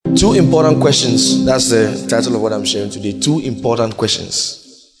Two important questions. That's the title of what I'm sharing today. Two important questions.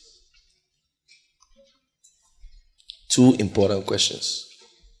 Two important questions.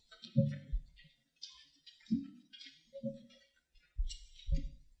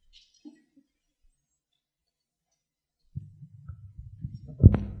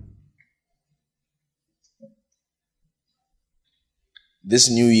 This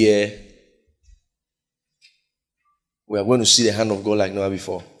new year, we are going to see the hand of God like never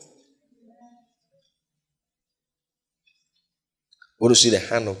before. We're going to see the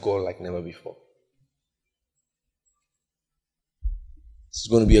hand of God like never before. It's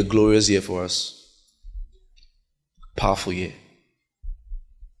going to be a glorious year for us. Powerful year.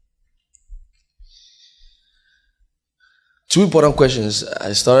 Two important questions.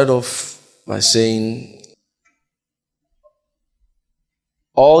 I started off by saying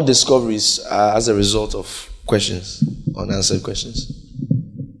all discoveries are as a result of questions, unanswered questions.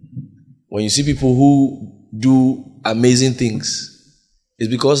 When you see people who do amazing things, it's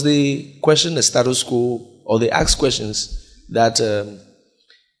because they question the status quo or they ask questions that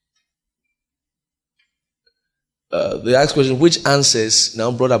they ask questions which answers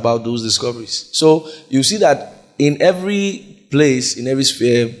now brought about those discoveries. So you see that in every place, in every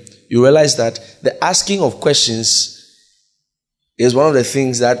sphere, you realize that the asking of questions is one of the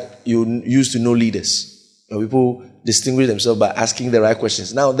things that you use to know leaders. When people distinguish themselves by asking the right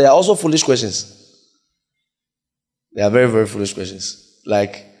questions. Now, there are also foolish questions. They are very, very foolish questions.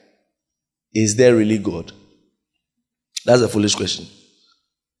 Like, is there really God? That's a foolish question.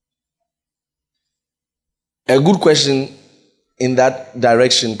 A good question in that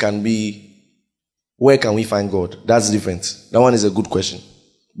direction can be, where can we find God? That's different. That one is a good question.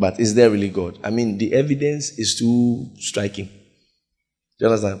 But is there really God? I mean, the evidence is too striking. Do you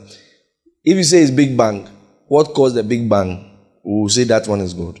understand? If you say it's Big Bang, what caused the Big Bang? We will say that one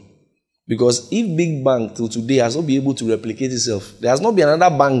is God. Because if Big Bang till today has not been able to replicate itself, there has not been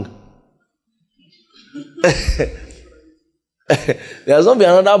another bang. There has not been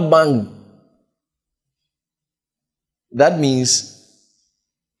another bang. That means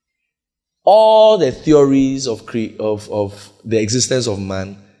all the theories of the existence of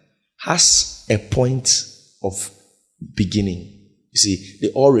man has a point of beginning. You see, they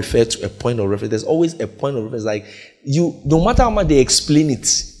all refer to a point of reference. There's always a point of reference. Like no matter how much they explain it,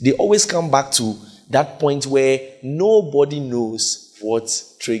 they always come back to that point where nobody knows what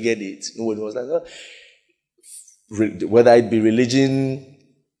triggered it. Nobody knows that. Whether it be religion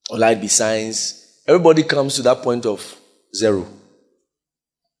or whether it be science, everybody comes to that point of zero.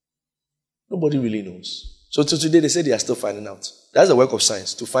 Nobody really knows. So till today, they say they are still finding out. That's the work of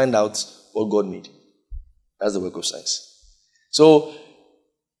science, to find out what God made. That's the work of science. So,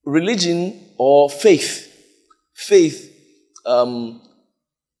 religion or faith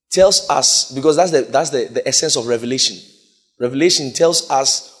tells us, because that's the essence of revelation. Revelation tells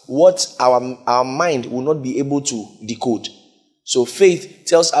us what our mind will not be able to decode. So faith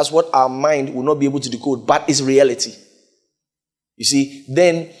tells us what our mind will not be able to decode, but is reality. You see,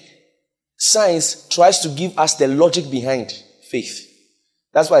 then science tries to give us the logic behind faith.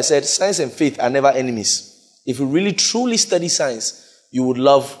 That's why I said science and faith are never enemies. If you really truly study science, you would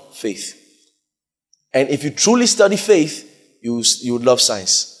love faith. And if you truly study faith, you would love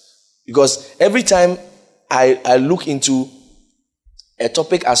science. Because every time I look into a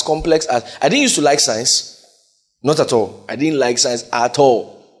topic as complex as... I didn't used to like science. Not at all. I didn't like science at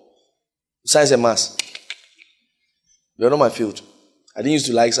all. Science and maths. They're not my field. I didn't used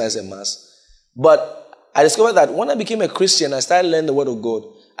to like science and maths. But I discovered that when I became a Christian, I started learning the Word of God.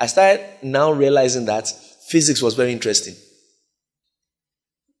 I started now realizing that physics was very interesting.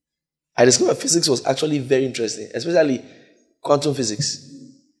 I discovered physics was actually very interesting, especially quantum physics.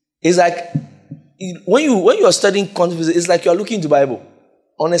 It's like when you are studying quantum physics, it's like you are looking into the Bible,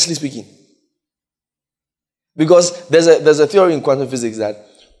 honestly speaking. Because there's a theory in quantum physics that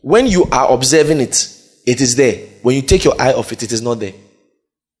when you are observing it, it is there. When you take your eye off it, it is not there.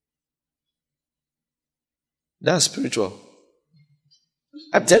 That's spiritual.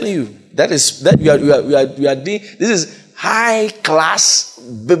 I'm telling you, we are doing. This is high class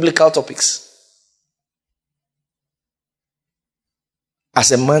biblical topics.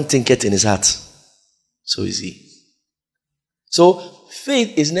 As a man thinketh in his heart, so is he. So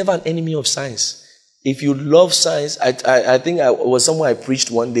faith is never an enemy of science. If you love science, I think I was somewhere I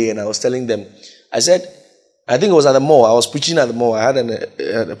preached one day and I was telling them, I said, I think it was at the mall. I was preaching at the mall. I had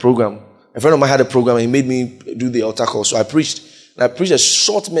a program. A friend of mine had a program and he made me do the altar call. So I preached. And I preached a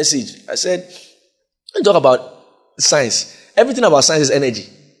short message. I said, let's talk about science. Everything about science is energy.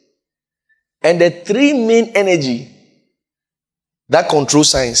 And the three main energy That control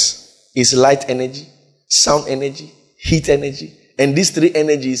science is light energy, sound energy, heat energy. And these three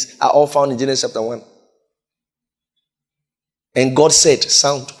energies are all found in Genesis chapter 1. And God said,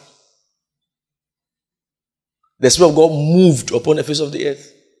 sound. The Spirit of God moved upon the face of the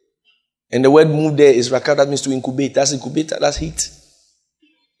earth. And the word move there is raka, that means to incubate. That's incubator, that's heat.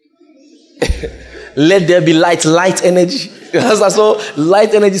 Let there be light energy. That's all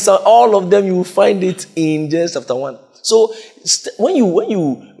light energy. So all of them, you will find it in Genesis chapter 1. So when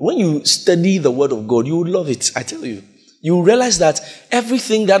you study the word of God, you will love it, I tell you. You will realize that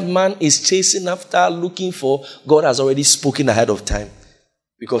everything that man is chasing after, looking for, God has already spoken ahead of time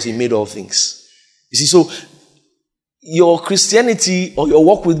because he made all things. You see, so your Christianity or your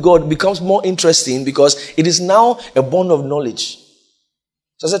walk with God becomes more interesting because it is now a bond of knowledge.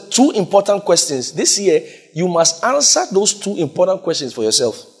 So I said 2 important questions. This year, you must answer those 2 important questions for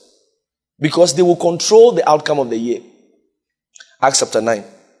yourself because they will control the outcome of the year. Acts chapter 9.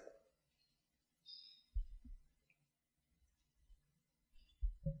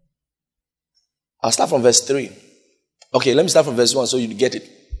 I'll start from verse 3. Okay, let me start from verse 1 so you get it.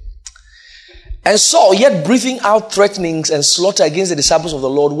 And Saul, yet breathing out threatenings and slaughter against the disciples of the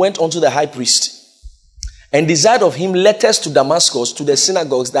Lord, went unto the high priest and desired of him letters to Damascus, to the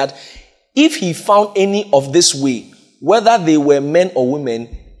synagogues, that if he found any of this way, whether they were men or women,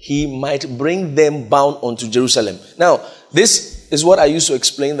 he might bring them bound unto Jerusalem. Now, this is what I used to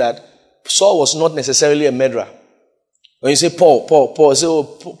explain, that Saul was not necessarily a murderer. When you say Paul, say, oh,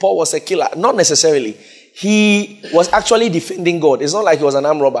 Paul was a killer. Not necessarily. He was actually defending God. It's not like he was an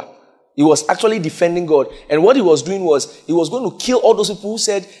armed robber. He was actually defending God. And what he was doing was, he was going to kill all those people who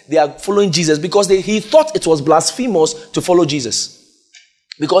said they are following Jesus because he thought it was blasphemous to follow Jesus.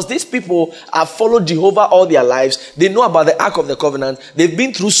 Because these people have followed Jehovah all their lives. They know about the Ark of the Covenant. They've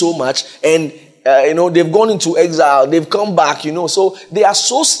been through so much. And, they've gone into exile. They've come back, So they are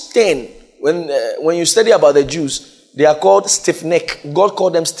so stern. When you study about the Jews, they are called stiff-neck. God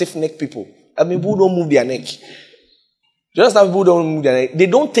called them stiff-neck people. I mean, people don't move their neck. You understand? People don't move their neck. They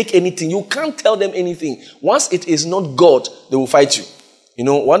don't take anything. You can't tell them anything. Once it is not God, they will fight you.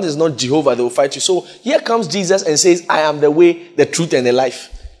 Once it's not Jehovah, they will fight you. So here comes Jesus and says, I am the way, the truth, and the life.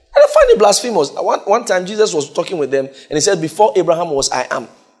 And I find it blasphemous. One time Jesus was talking with them and he said, before Abraham was, I am.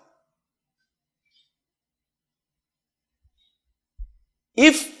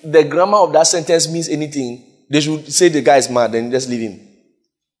 If the grammar of that sentence means anything, they should say the guy is mad and just leave him.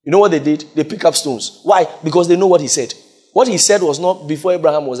 You know what they did? They pick up stones. Why? Because they know what he said. What he said was not before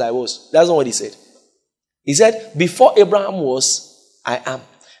Abraham was, I was. That's not what he said. He said, before Abraham was, I am.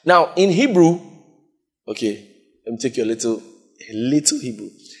 Now, in Hebrew, okay, let me take you a little Hebrew.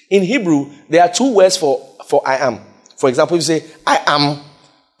 In Hebrew, there are 2 words for I am. For example, you say, I am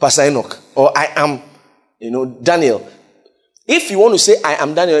Pastor Enoch, or I am, Daniel. If you want to say, I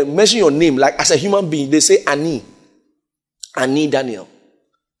am Daniel, mention your name, like as a human being, they say Ani. Ani Daniel.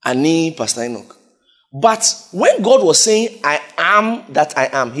 Ani Pastor Enoch. But when God was saying, I am that I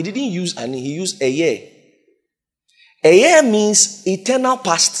am, he didn't use Ani, he used Ehyeh. Ehyeh means eternal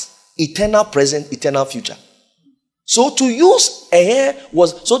past, eternal present, eternal future. So to use Ehyeh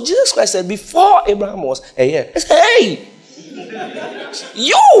was, so Jesus Christ said, before Abraham was Ehyeh. Hey!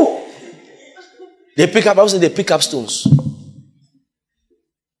 You! They pick up stones.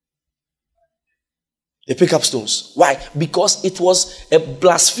 They pick up stones. Why? Because it was a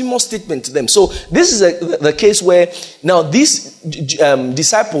blasphemous statement to them. So this is the case where now these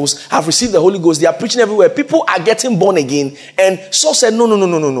disciples have received the Holy Ghost. They are preaching everywhere. People are getting born again. And Saul said,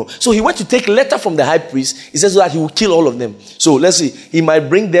 no. So he went to take a letter from the high priest. He says so that he will kill all of them. So let's see. He might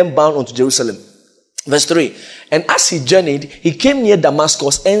bring them bound unto Jerusalem. Verse 3. And as he journeyed, he came near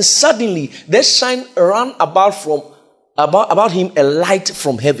Damascus, and suddenly there shined round about him a light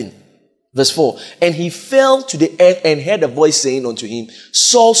from heaven. Verse 4. And he fell to the earth and heard a voice saying unto him,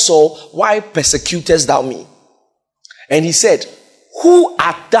 Saul, Saul, why persecutest thou me? And he said, Who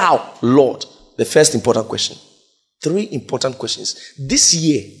art thou, Lord? The first important question. 3 important questions. This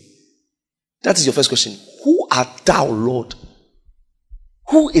year, that is your first question. Who art thou, Lord?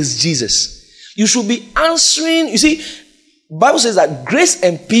 Who is Jesus? You should be answering. You see, Bible says that grace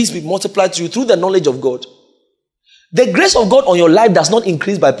and peace be multiplied to you through the knowledge of God. The grace of God on your life does not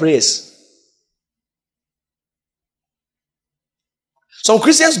increase by prayers. Some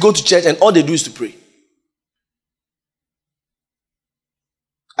Christians go to church and all they do is to pray.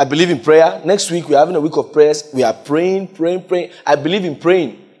 I believe in prayer. Next week we are having a week of prayers. We are praying. I believe in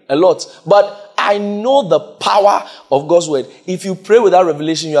praying a lot. But I know the power of God's word. If you pray without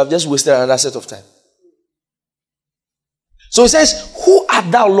revelation, you have just wasted another set of time. So it says, who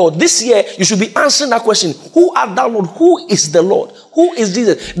art thou, Lord? This year, you should be answering that question. Who art thou, Lord? Who is the Lord? Who is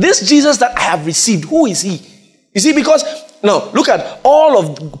Jesus? This Jesus that I have received, who is he? You see, because now look at all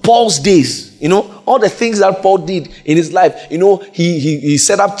of Paul's days, all the things that Paul did in his life. He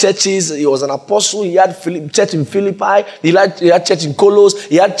set up churches. He was an apostle. He had church in Philippi. He had church in Colossus.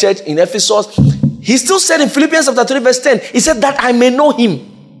 He had church in Ephesus. He still said in Philippians chapter 3 verse 10, he said that I may know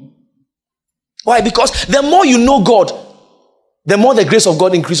him. Why? Because the more you know God, the more the grace of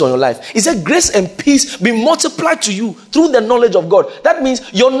God increase on your life. He said grace and peace be multiplied to you through the knowledge of God. That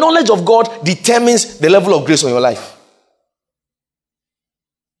means your knowledge of God determines the level of grace on your life.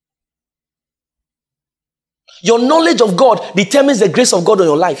 Your knowledge of God determines the grace of God on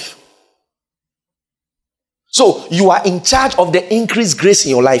your life. So you are in charge of the increased grace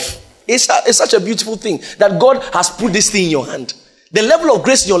in your life. It's such a beautiful thing that God has put this thing in your hand. The level of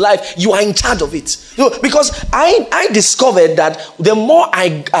grace in your life, you are in charge of it. Because I discovered that the more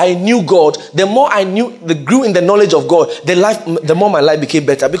I knew God, the more I grew in the knowledge of God, the more my life became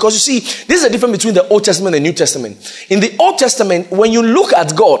better. Because you see, this is the difference between the Old Testament and the New Testament. In the Old Testament, when you look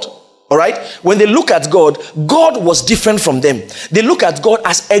at God, all right, when they look at God, God was different from them. They look at God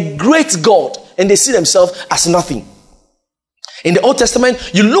as a great God, and they see themselves as nothing. In the Old Testament,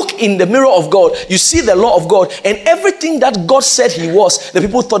 you look in the mirror of God, you see the law of God, and everything that God said he was, the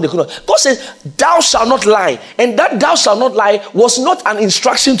people thought they could not. God says, thou shalt not lie. And that thou shalt not lie was not an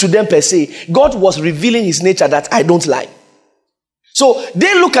instruction to them per se. God was revealing his nature that I don't lie. So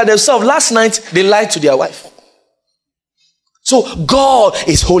they look at themselves. Last night, they lied to their wife. So God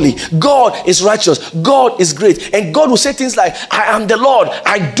is holy. God is righteous. God is great. And God will say things like, I am the Lord.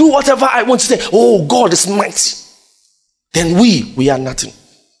 I do whatever I want to say. Oh, God is mighty. Then we are nothing.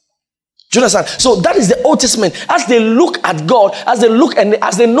 Do you understand? So that is the Old Testament. As they look at God, as they look and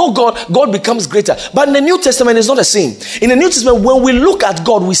as they know God, God becomes greater. But in the New Testament, it's not the same. In the New Testament, when we look at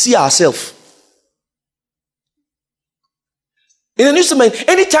God, we see ourselves. In the New Testament,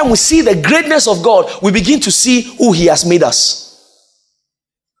 anytime we see the greatness of God, we begin to see who he has made us.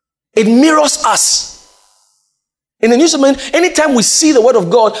 It mirrors us. In the New Testament, anytime we see the word of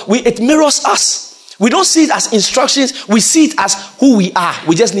God, it mirrors us. We don't see it as instructions. We see it as who we are.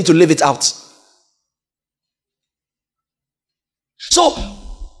 We just need to live it out. So,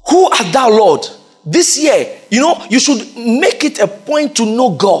 who art thou, Lord? This year, you should make it a point to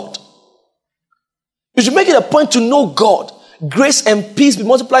know God. You should make it a point to know God. Grace and peace be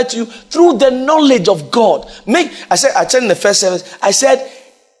multiplied to you through the knowledge of God. I said in the first service, I said,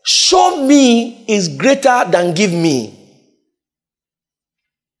 show me is greater than give me.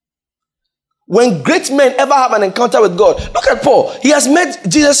 When great men ever have an encounter with God, look at Paul. He has met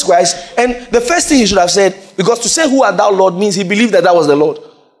Jesus Christ, and the first thing he should have said, because to say who art thou, Lord, means he believed that was the Lord.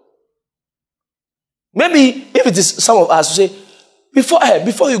 Maybe if it is some of us who say,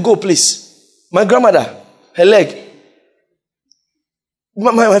 before you go, please, my grandmother, her leg,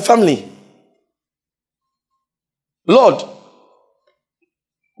 my family, Lord,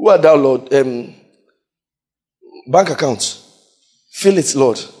 who art thou, Lord? Bank account, fill it,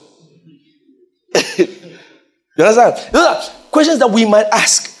 Lord. You understand? Those are questions that we might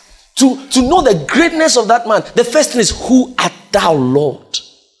ask to know the greatness of that man. The first thing is, who art thou, Lord?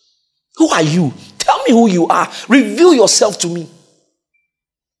 Who are you? Tell me who you are. Reveal yourself to me.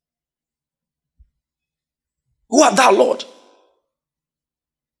 Who art thou, Lord?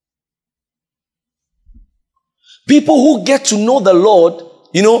 People who get to know the Lord,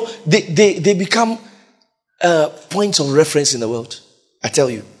 they become points of reference in the world. I tell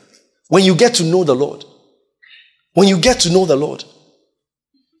you. When you get to know the Lord, when you get to know the Lord,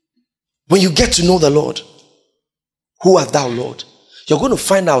 who art thou, Lord? You're going to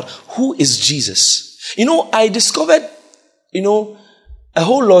find out who is Jesus. I discovered, a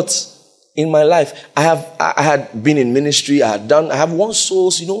whole lot in my life. I had been in ministry. I have won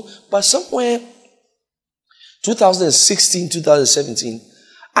souls, but somewhere 2016, 2017,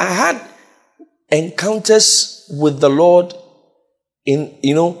 I had encounters with the Lord in,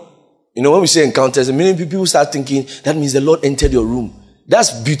 when we say encounters, many people start thinking that means the Lord entered your room.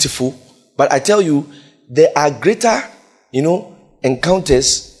 That's beautiful. But I tell you, there are greater,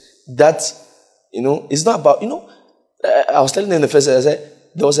 encounters that, it's not about, I was telling them in the first, I said,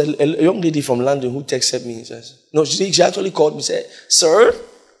 there was a young lady from London who texted me. She actually called me and said, Sir,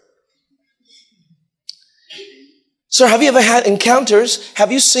 have you ever had encounters? Have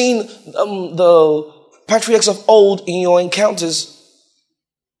you seen the patriarchs of old in your encounters?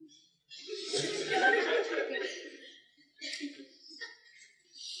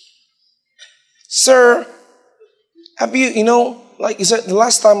 Sir, have you, like you said, the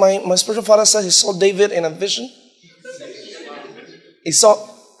last time my spiritual father said he saw David in a vision. He saw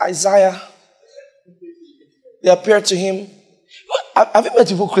Isaiah. They appeared to him. Have you met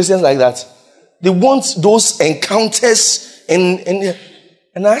people, Christians like that? They want those encounters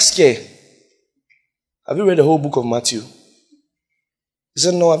and ask you, have you read the whole book of Matthew? He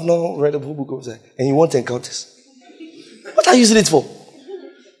said, no, I've not read the whole book of Isaiah. And you want encounters? What are you using it for? What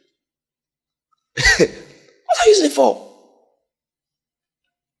are you using it for?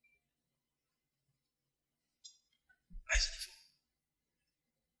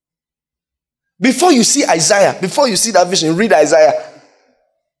 Before you see Isaiah, before you see that vision, read Isaiah.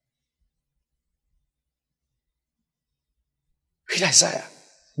 Read Isaiah.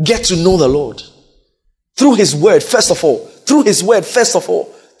 Get to know the Lord. Through His word, first of all. Through His word, first of all.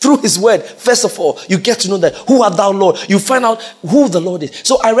 Through His word, first of all. You get to know that. Who art thou, Lord? You find out who the Lord is.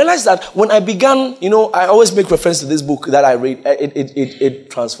 So I realized that when I began, I always make reference to this book that I read.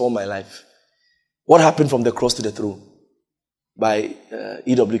 It transformed my life. What Happened from the Cross to the Throne by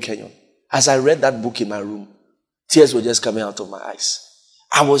E.W. Kenyon. As I read that book in my room, tears were just coming out of my eyes.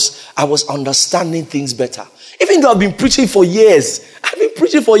 I was understanding things better. Even though I've been preaching for years. So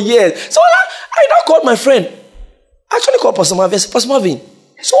I now called my friend. I actually called Pastor Marvin. I said, Pastor Marvin,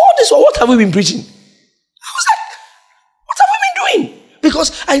 so all this, what have we been preaching? I was like, what have we been doing?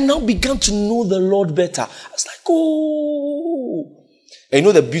 Because I now began to know the Lord better. I was like, oh. And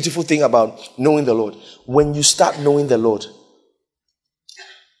the beautiful thing about knowing the Lord? When you start knowing the Lord,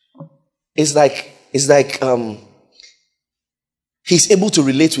 it's like He's able to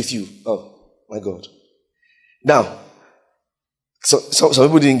relate with you. Oh my God. Now, so some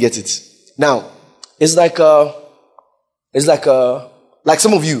people didn't get it. Now, it's like some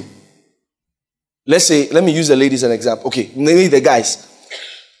of you. Let me use the ladies as an example. Okay, maybe the guys.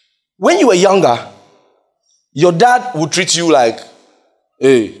 When you were younger, your dad would treat you like,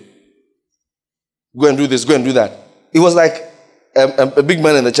 hey, go and do this, go and do that. It was like a big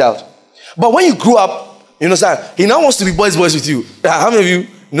man and a child. But when you grew up, you understand, he now wants to be boys with you. How many of you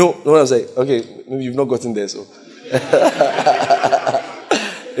know what I'm saying? Okay, maybe you've not gotten there, so.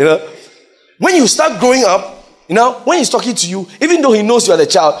 When you start growing up, when he's talking to you, even though he knows you are the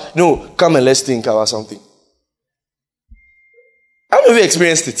child, no, come and let's think about something. How many of you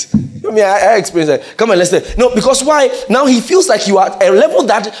experienced it? I experienced it. Come and let's think. No, because why? Now he feels like you are at a level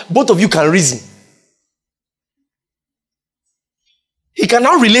that both of you can reason. He can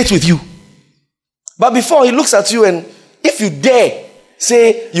now relate with you. But before, he looks at you, and if you dare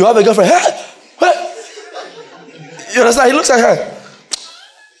say you have a girlfriend, you understand? He looks at her.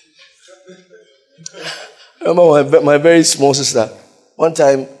 I remember my very small sister. One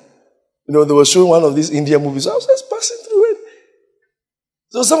time, they were showing one of these Indian movies. I was just passing through it.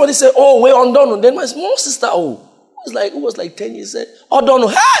 So somebody said, "Oh, we're on Dono." Then my small sister, who was like 10 years, said, "Oh, Dono,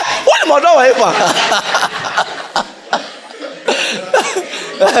 hey, what am I doing?"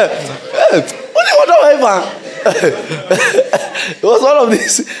 It was one of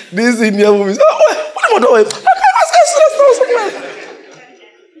these Indian movies. Oh, what am I doing?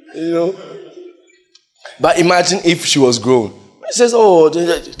 But imagine if she was grown. She says, oh,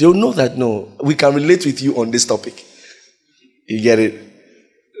 they'll know that, no, we can relate with you on this topic. You get it?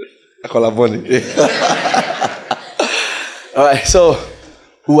 I call her Bonnie. All right, so,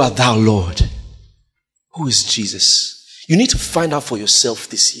 who art thou, Lord? Who is Jesus? You need to find out for yourself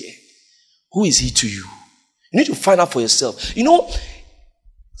this year. Who is He to you? You need to find out for yourself.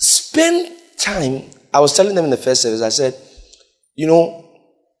 Spend time. I was telling them in the first service, I said,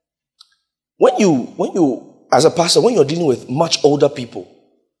 when you, as a pastor, when you're dealing with much older people,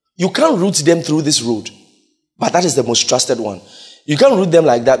 you can't route them through this road. But that is the most trusted one. You can't route them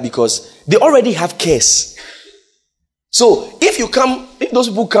like that because they already have cares. So if those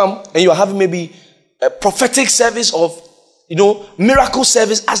people come and you're having maybe a prophetic service of, miracle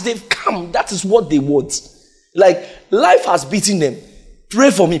service, as they've come, that is what they want. Like, life has beaten them.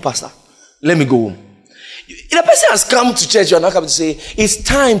 Pray for me, Pastor. Let me go home. If a person has come to church, you're not coming to say, it's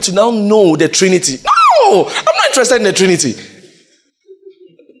time to now know the Trinity. No! I'm not interested in the Trinity.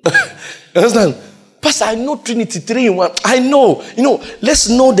 You understand? Pastor, I know Trinity 3 in 1. I know. Let's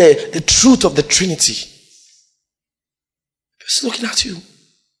know the truth of the Trinity. Just looking at you.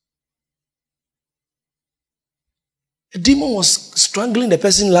 A demon was strangling the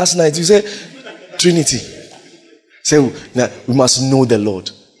person last night. You say, Trinity. Say, now we must know the Lord.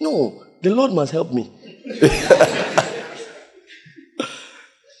 No, the Lord must help me.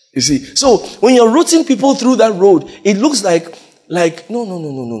 You see, so when you're routing people through that road, it looks like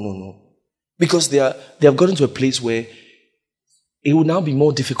no. Because they have gotten to a place where it will now be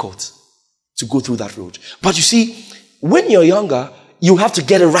more difficult to go through that road. But you see, when you're younger, you have to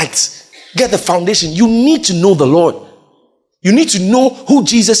get it right. Get the foundation. You need to know the Lord. You need to know who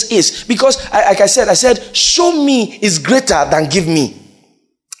Jesus is. Because, like I said, show me is greater than give me.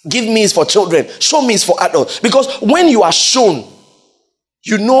 Give me is for children. Show me is for adults. Because when you are shown,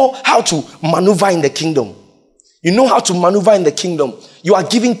 you know how to maneuver in the kingdom. You know how to maneuver in the kingdom. You are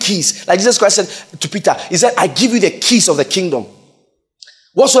given keys. Like Jesus Christ said to Peter, he said, I give you the keys of the kingdom.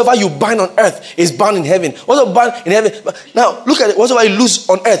 Whatsoever you bind on earth is bound in heaven. Whatsoever bind in heaven. Now, look at it. Whatsoever you loose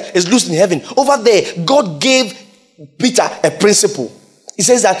on earth is loosed in heaven. Over there, God gave Peter a principle. He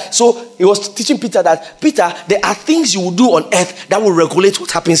says that, so he was teaching Peter that, Peter, there are things you will do on earth that will regulate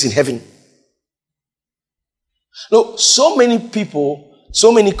what happens in heaven. No, so many people,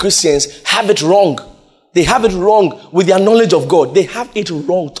 so many Christians have it wrong. They have it wrong with their knowledge of God. They have it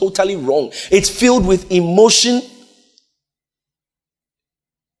wrong, totally wrong. It's filled with emotion.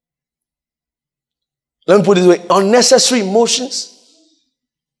 Let me put it this way, unnecessary emotions.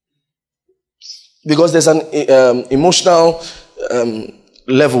 Because there's an emotional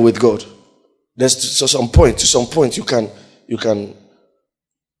level with God. There's to some point you can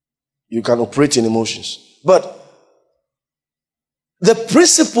operate in emotions. But the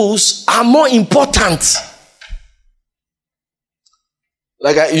principles are more important.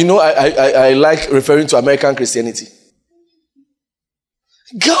 Like I like referring to American Christianity.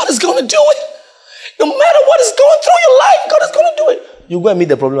 God is going to do it. No matter what is going through your life, God is going to do it. You go and meet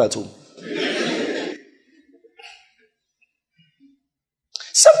the problem at home.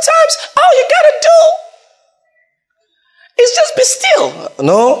 Sometimes all you gotta do is just be still.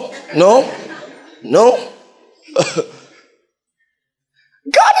 No.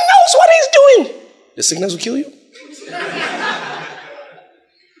 God knows what he's doing. The sickness will kill you?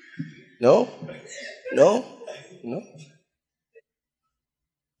 No.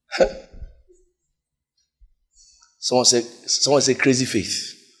 Someone say crazy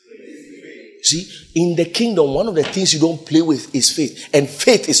faith. See, in the kingdom, one of the things you don't play with is faith. And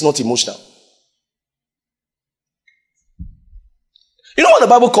faith is not emotional. You know what the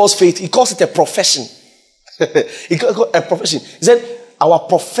Bible calls faith? It calls it a profession. It calls it a profession. It said, our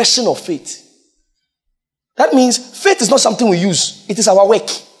profession of faith. That means faith is not something we use. It is our work.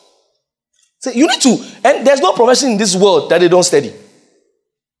 So you need to, and there's no profession in this world that they don't study.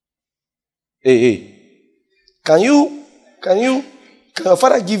 Hey. Can your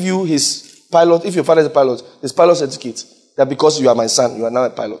father give you his pilot, if your father is a pilot, his pilot certificate, that because you are my son, you are now a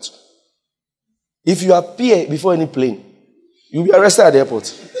pilot. If you appear before any plane, you'll be arrested at the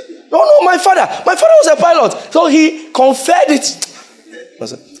airport. No, my father was a pilot. So he conferred it.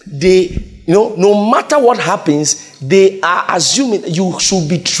 They, no matter what happens, they are assuming you should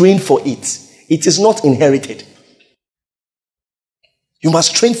be trained for it. It is not inherited. You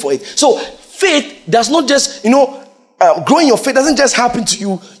must train for it. So faith does not just, growing your faith doesn't just happen to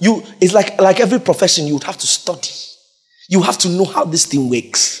you. It's like every profession, you would have to study. You have to know how this thing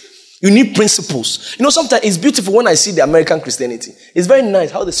works. You need principles. Sometimes it's beautiful when I see the American Christianity. It's very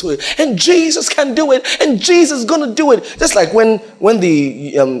nice how they say it. And Jesus can do it. And Jesus is going to do it. Just like when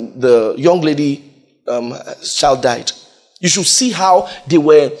the young lady child died. You should see how they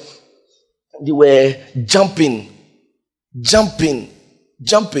were jumping.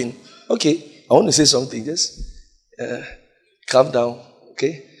 Okay, I want to say something. Just calm down.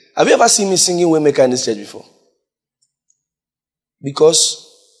 Okay. Have you ever seen me singing Waymaker in this church before? Because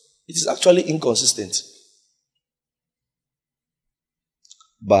it is actually inconsistent.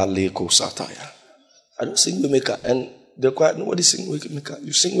 Baleko Sataya. I don't sing Waymaker, and they're quiet. Nobody sing Waymaker.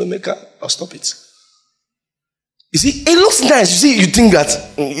 You sing Waymaker, I'll stop it. You see, it looks nice.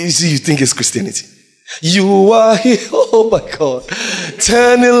 You see, you think it's Christianity. You are here, oh my God,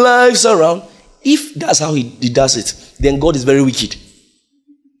 turning lives around. If that's how he does it, then God is very wicked.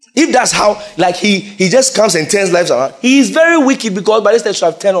 If that's how, he just comes and turns lives around, he is very wicked, because by this time he should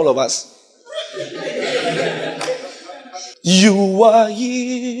have turned all of us. You are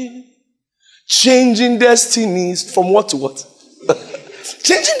here, changing destinies from what to what?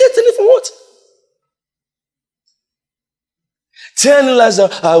 Changing destiny from what? Turning lives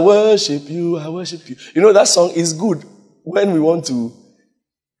around. I worship you, I worship you. That song is good when we want to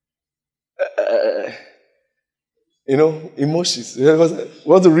emotions.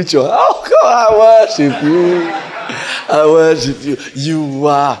 Want to reach your, oh God, I worship you. I worship you. You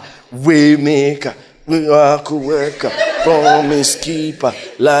are Waymaker, miracle worker, promise keeper,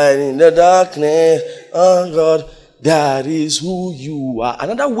 light in the darkness. Oh God, that is who you are.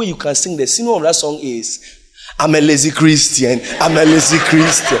 Another way you can sing the singing of that song is, I'm a lazy Christian. I'm a lazy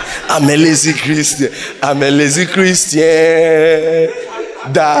Christian. I'm a lazy Christian. I'm a lazy Christian.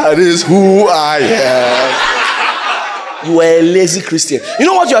 That is who I am. You are a lazy Christian. You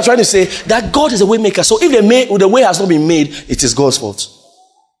know what you are trying to say? That God is a way maker. So if the way has not been made, it is God's fault.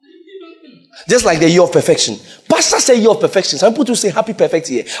 Just like the year of perfection. Pastor say year of perfection. Some people say happy perfect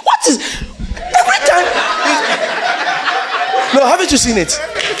year. What is every time? No, haven't you seen it?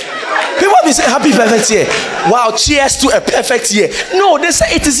 People have been saying happy perfect year. Wow, cheers to a perfect year. No, they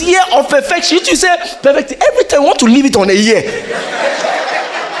say it is year of perfection. You say perfect. Every time you want to leave it on a year.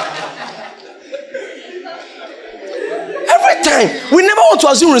 Every time. We never want to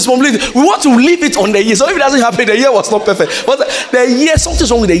assume responsibility. We want to leave it on the year. So if it doesn't happen, the year was not perfect. But the year,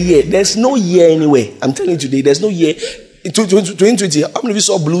 something's wrong with the year. There's no year anywhere. I'm telling you today, there's no year. In 2020, how many of you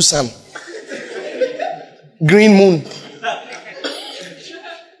saw blue sun? Green moon.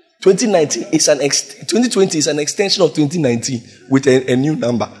 2019 is 2020 is an extension of 2019 with a new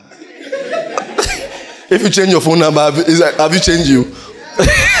number. If you change your phone number, have you changed you?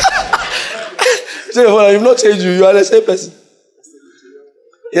 Say, well, if not changed you, you are the same person.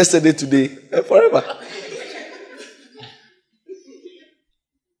 Yesterday, today, and forever.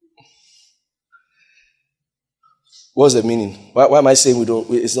 What's the meaning? Why am I saying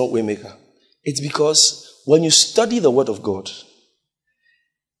it's not waymaker? It's because when you study the word of God,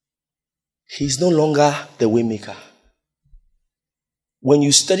 He's no longer the waymaker. When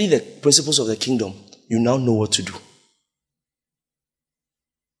you study the principles of the kingdom, you now know what to do.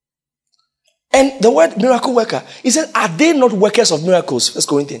 And the word miracle worker, he said, are they not workers of miracles? 1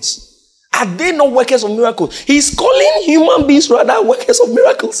 Corinthians. Are they not workers of miracles? He's calling human beings rather workers of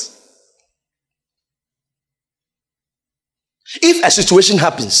miracles. If a situation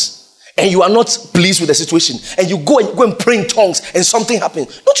happens and you are not pleased with the situation and you go and pray in tongues and something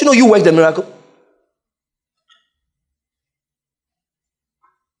happens, don't you know you work the miracle?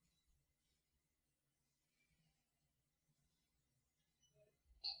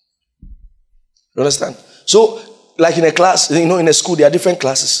 You understand? So, like in a class, in a school, there are different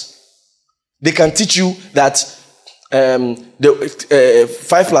classes. They can teach you that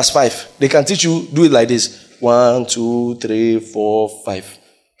 5 plus 5. They can teach you, do it like this. 1, 2, 3, 4, 5.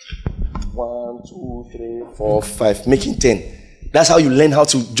 1, 2, 3, 4, 5. Making 10. That's how you learn how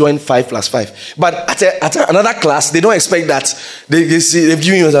to join 5 plus 5. But at another class, they don't expect that. They see, they're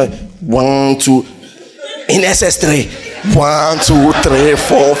giving you 1, 2. In SS3. 1, 2, 3,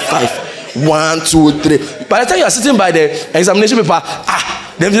 4, 5. 1, 2, 3. By the time you are sitting by the examination paper,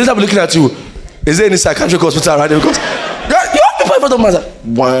 the invigilator will be looking at you. Is there any psychiatric hospital around there? Because you have people in front of master.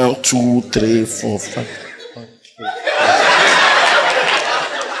 1, 2, 3, 4, 5.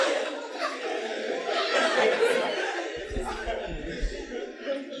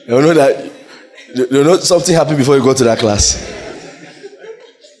 You know that you know something happened before you go to that class.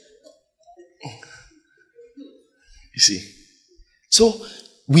 You see, so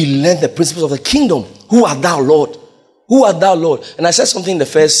we learn the principles of the kingdom. Who art thou, Lord? Who art thou, Lord? And I said something in the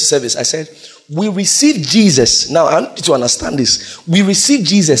first service. I said, we receive Jesus. Now, I need to understand this. We receive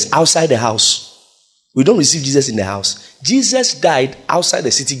Jesus outside the house. We don't receive Jesus in the house. Jesus died outside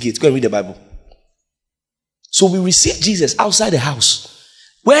the city gate. Go and read the Bible. So we receive Jesus outside the house.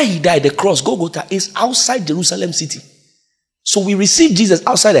 Where he died, the cross, Golgotha, is outside Jerusalem city. So we receive Jesus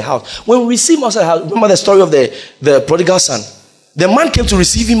outside the house. When we receive him outside the house, remember the story of the prodigal son. The man came to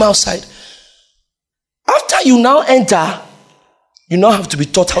receive him outside. After you now enter, you now have to be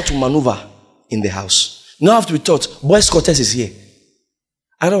taught how to maneuver in the house. You now have to be taught, boys' quarters is here.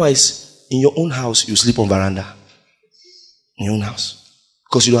 Otherwise, in your own house, you sleep on veranda. In your own house.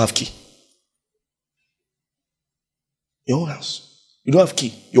 Because you don't have key. Your own house. You don't have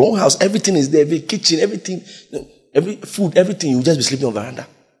key. Your own house, everything is there. Every kitchen, everything, every food, everything. You just be sleeping on veranda.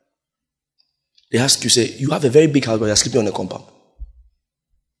 They ask you, say, you have a very big house, but you're sleeping on a compound.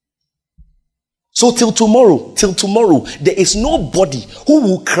 So till tomorrow, there is nobody who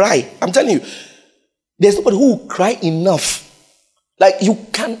will cry. I'm telling you, there's nobody who will cry enough. Like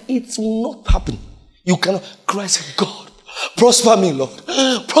it will not happen. You cannot cry, say, God, prosper me, Lord.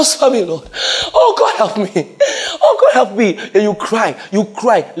 Prosper me, Lord. Oh, God, help me. Oh, God, help me. And you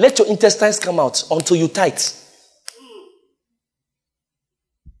cry. Let your intestines come out until you tight.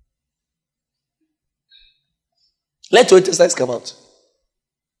 Let your intestines come out.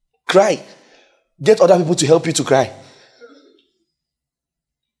 Cry. Get other people to help you to cry.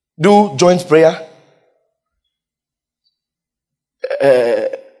 Do joint prayer.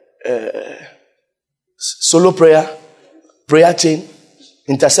 Solo prayer. Prayer chain.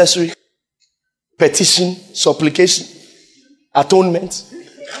 Intercessory. Petition. Supplication. Atonement.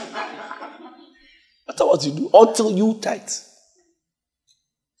 That's what you do until you tithe.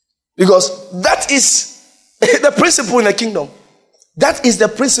 Because that is the principle in the kingdom. That is the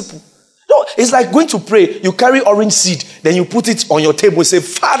principle. No, it's like going to pray. You carry orange seed, then you put it on your table and say,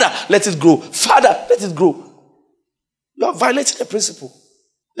 Father, let it grow. Father, let it grow. You are violating the principle.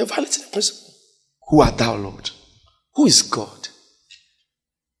 You are violating the principle. Who art thou, Lord? Who is God?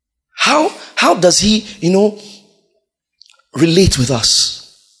 How does he, relate with us?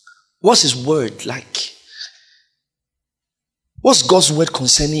 What's his word like? What's God's word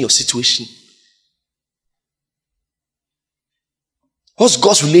concerning your situation? What's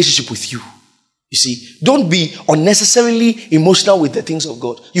God's relationship with you? You see, don't be unnecessarily emotional with the things of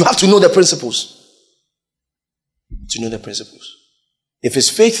God. You have to know the principles. To know the principles. If it's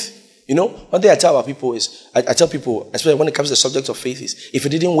faith, one thing I tell our people is, I tell people, especially when it comes to the subject of faith, is if it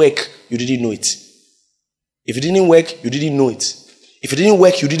didn't work, you didn't know it. If it didn't work, you didn't know it. If it didn't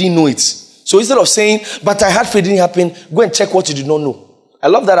work, you didn't know it. So instead of saying, but I had faith, it didn't happen, go and check what you did not know. I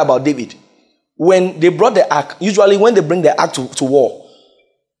love that about David. When they brought the ark, usually when they bring the ark to war,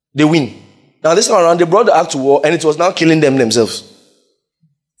 they win. Now this time around, they brought the ark to war and it was now killing them themselves.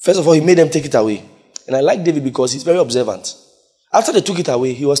 First of all, he made them take it away. And I like David because he's very observant. After they took it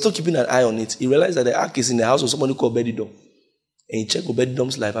away, he was still keeping an eye on it. He realized that the ark is in the house of somebody called Obed-Edom. And he checked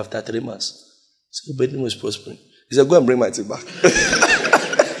Obed-Edom's life after 3 months. So Obed-Edom was prospering. He said, go and bring my thing back.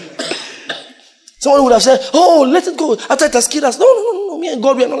 Someone would have said, oh, let it go. After it has killed us. No. Me and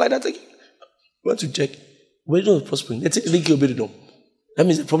God, we are not like that again. We want to check. Obed-Edom was prospering. Let's kill Obed-Edom. That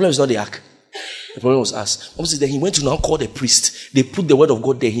means the problem is not the ark. The problem was us. Then he went to now call the priest. They put the word of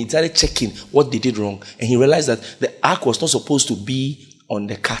God there. He started checking what they did wrong. And he realized that the ark was not supposed to be on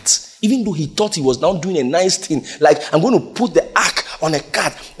the cart. Even though he thought he was now doing a nice thing. Like, I'm going to put the ark on a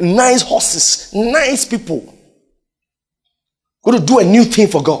cart. Nice horses. Nice people. I'm going to do a new thing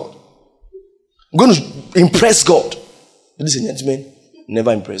for God. I'm going to impress God. Ladies and gentlemen,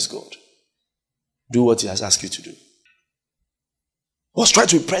 never impress God. Do what he has asked you to do. Was trying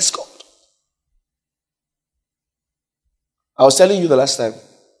to impress God. I was telling you the last time,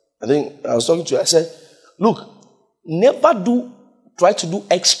 I think I was talking to you, I said, look, never try to do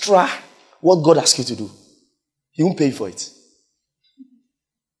extra what God asks you to do. He won't pay you for it.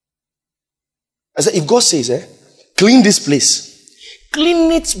 I said, if God says, clean this place,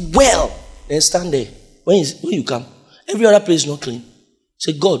 clean it well, then stand there. When you come, every other place is not clean.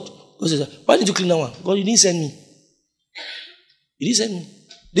 Say, God says, why did you clean that one? God, you didn't send me. You didn't send me.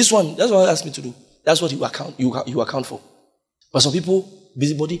 This one, that's what he asked me to do. That's what you account for. But some people,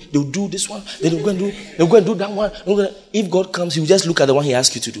 busybody, they'll do this one, then they'll go and do that one. If God comes, he'll just look at the one he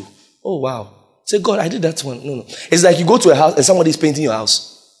asked you to do. Oh, wow. Say, God, I did that one. No. It's like you go to a house and somebody's painting your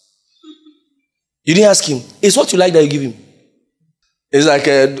house. You didn't ask him. It's what you like that you give him. It's like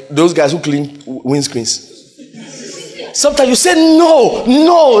those guys who clean windscreens. Sometimes you say, no.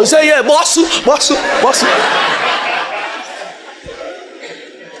 You say, yeah, boss.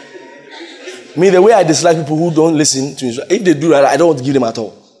 Me, the way I dislike people who don't listen to instructions, if they do that, I don't want to give them at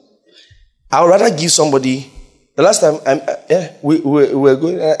all. I would rather give somebody. The last time we were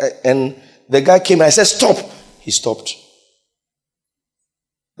going, and the guy came and I said, stop. He stopped.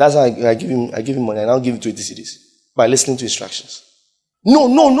 That's how I give him money, and I'll give him 20 cedis by listening to instructions.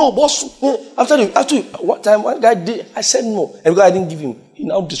 No, boss. After what time one guy did, I said no, and because I didn't give him, he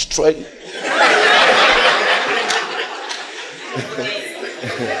now destroyed it.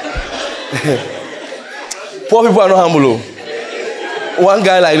 Poor people are not humble. One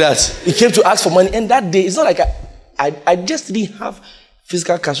guy like that, he came to ask for money, and that day, it's not like I just didn't have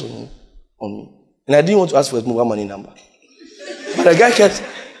physical cash on me, and I didn't want to ask for his mobile money number. But the guy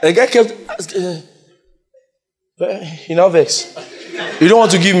kept asking. He now vexed. You don't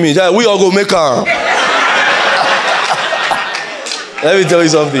want to give me that? We all go make her. Let me tell you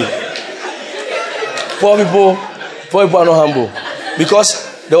something. Poor people are not humble, because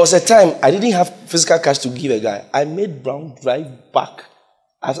there was a time I didn't have physical cash to give a guy. I made Brown drive back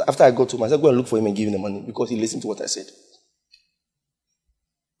after I got to him. I said, go and look for him and give him the money, because he listened to what I said.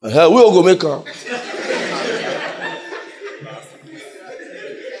 We all go make her.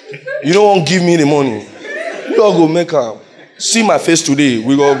 You don't want to give me the money. We all go make her. See my face today.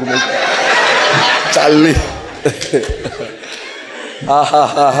 We all go make her. Charlie.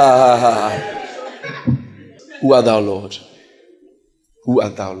 Who art thou, Lord? Who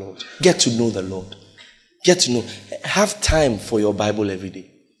art thou, Lord? Get to know the Lord. Get to know. Have time for your Bible every day.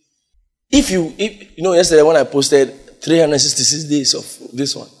 If yesterday when I posted 366 days of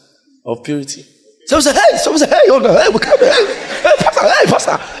this one, of purity. Someone said, hey, hold on, hey,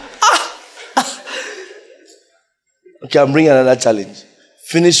 pastor. Okay, I'm bringing another challenge.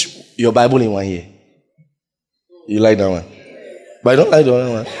 Finish your Bible in 1 year. You like that one? But I don't like the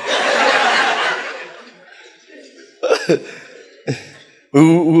other one.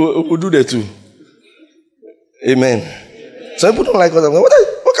 We'll do that too. Amen. Some people don't like us.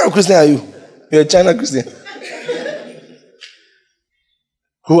 What kind of Christian are you? You're a China Christian.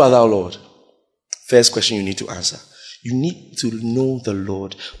 Who art thou, Lord? First question you need to answer. You need to know the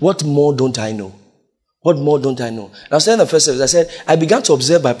Lord. What more don't I know? What more don't I know? And I was saying in the first service, I said, I began to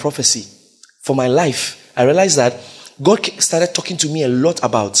observe by prophecy for my life. I realized that God started talking to me a lot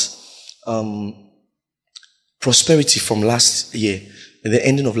about prosperity from last year, the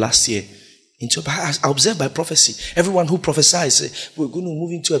ending of last year. I observed by prophecy. Everyone who prophesies, we're going to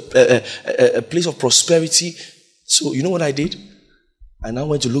move into a place of prosperity. So you know what I did? I now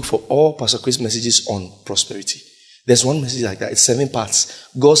went to look for all Pastor Chris messages on prosperity. There's one message like that. It's 7 parts.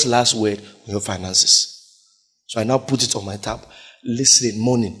 God's last word on your finances. So I now put it on my tab. Listen,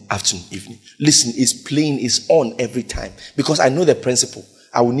 morning, afternoon, evening. Listen, it's playing, it's on every time. Because I know the principle.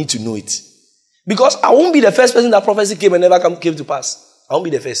 I will need to know it. Because I won't be the first person that prophecy came and never came to pass. I won't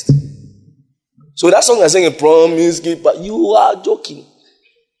be the first. So that song is saying a promise, but you are joking.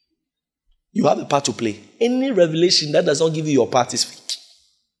 You have a part to play. Any revelation that does not give you your part is fake.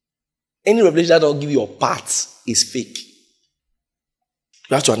 Any revelation that does not give you your part is fake.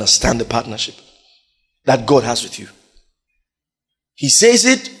 You have to understand the partnership that God has with you. He says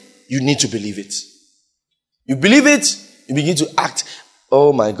it, you need to believe it. You believe it, you begin to act.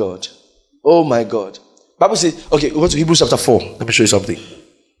 Oh my God. Oh my God. Bible says, okay, go to Hebrews chapter 4. Let me show you something.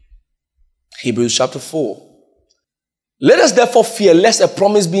 Hebrews chapter 4. Let us therefore fear lest a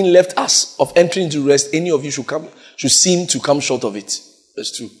promise being left us of entering into rest, any of you should seem to come short of it.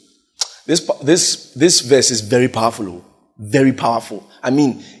 Verse 2. This verse is very powerful. Very powerful. I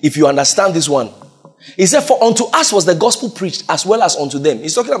mean, if you understand this one, he said, for unto us was the gospel preached as well as unto them.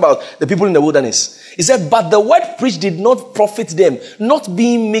 He's talking about the people in the wilderness. He said, but the word preached did not profit them, not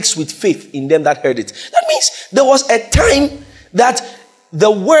being mixed with faith in them that heard it. That means there was a time that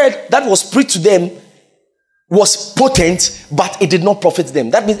the word that was preached to them was potent, but it did not profit them.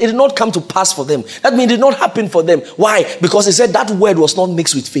 That means it did not come to pass for them. That means it did not happen for them. Why? Because he said that word was not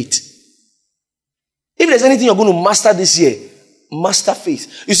mixed with faith. If there's anything you're going to master this year, master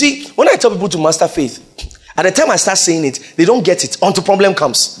faith. You see, when I tell people to master faith, at the time I start saying it, they don't get it until problem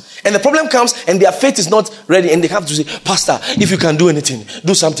comes. And the problem comes and their faith is not ready and they have to say, Pastor, if you can do anything,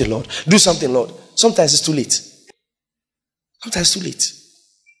 do something, Lord. Do something, Lord. Sometimes it's too late. Sometimes it's too late.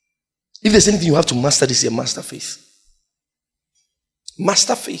 If there's anything you have to master this year, master faith.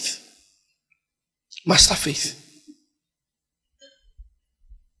 Master faith. Master faith.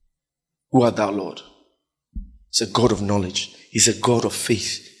 Who art thou, Lord? He's a God of knowledge. He's a God of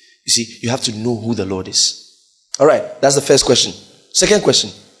faith. You see, you have to know who the Lord is. All right, that's the first question. Second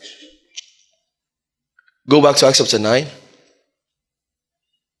question. Go back to Acts chapter 9.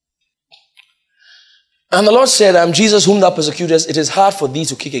 And the Lord said, I am Jesus whom thou persecutest. It is hard for thee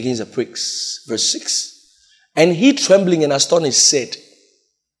to kick against the pricks. Verse 6. And he, trembling and astonished, said,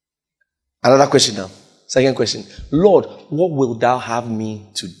 another question now. Second question. Lord, what wilt thou have me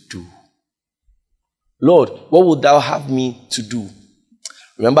to do? Lord, what wilt thou have me to do?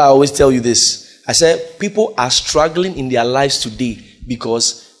 Remember, I always tell you this. I said, people are struggling in their lives today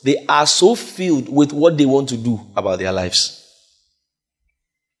because they are so filled with what they want to do about their lives.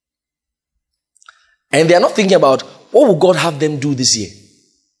 And they are not thinking about what will God have them do this year.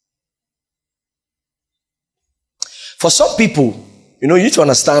 For some people, you need to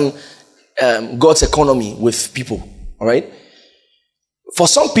understand God's economy with people. All right? For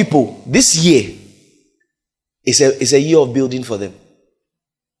some people, this year is a year of building for them.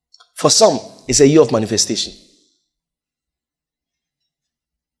 For some, it's a year of manifestation.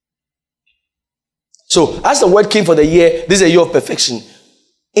 So, as the word came for the year, this is a year of perfection.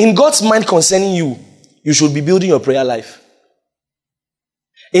 In God's mind concerning you, you should be building your prayer life.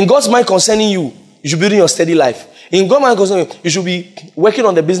 In God's mind concerning you, you should be building your steady life. In God's mind concerning you, you should be working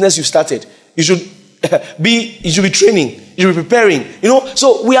on the business you started. You should be training. You should be preparing.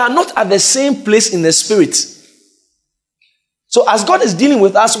 So we are not at the same place in the spirit. So as God is dealing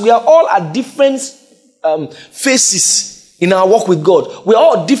with us, we are all at different phases in our walk with God. We are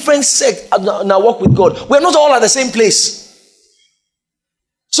all different sects in our walk with God. We are not all at the same place.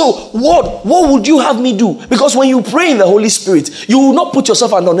 So, what would you have me do? Because when you pray in the Holy Spirit, you will not put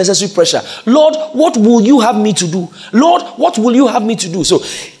yourself under unnecessary pressure. Lord, what will you have me to do? Lord, what will you have me to do? So,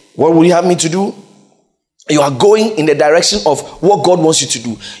 what will you have me to do? You are going in the direction of what God wants you to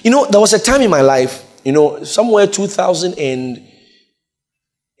do. There was a time in my life, somewhere 2000 and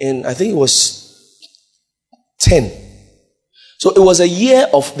I think it was 10. So, it was a year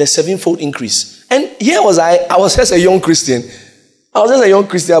of the sevenfold increase. And here was I was just a young Christian. I was just a young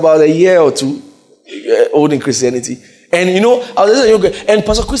Christian, about a year or two old in Christianity. And I was just young, and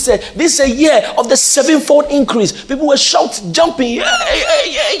Pastor Chris said, this is a year of the sevenfold increase. People were shouting, jumping,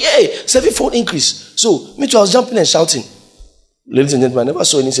 yeah, sevenfold increase. So, me too, I was jumping and shouting. Ladies and gentlemen, I never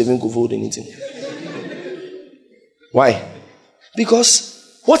saw any sevenfold anything. Why?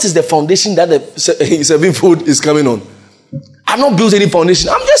 Because what is the foundation that the sevenfold is coming on? I've not built any foundation.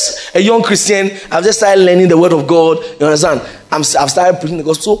 I'm just a young Christian. I've just started learning the word of God. You understand? I've started preaching the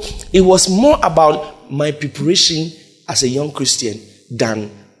gospel. So it was more about my preparation as a young Christian than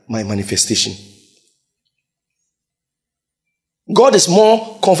my manifestation. God is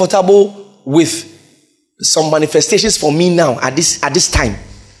more comfortable with some manifestations for me now at this time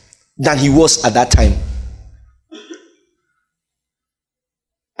than he was at that time.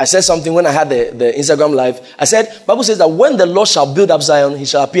 I said something when I had the Instagram live. I said, Bible says that when the Lord shall build up Zion, he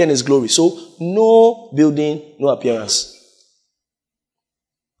shall appear in his glory. So no building, no appearance.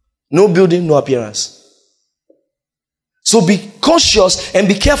 No building, no appearance. So be cautious and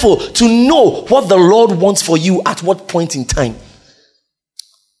be careful to know what the Lord wants for you at what point in time.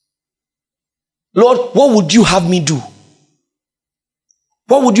 Lord, what would you have me do?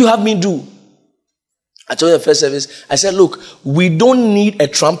 What would you have me do? I told you the first service, I said, look, we don't need a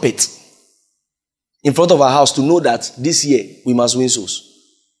trumpet in front of our house to know that this year we must win souls.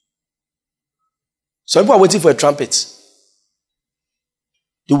 Some people are waiting for a trumpet.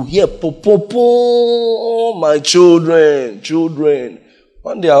 They will hear, po, po, po, my children.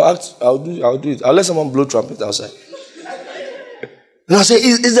 One day I'll do it. I'll let someone blow trumpet outside. And I'll say,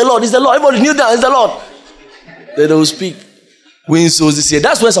 it's the Lord. Everybody kneel down, it's the Lord. Then they will speak. Win souls this year.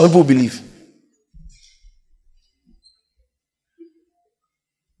 That's where some people believe.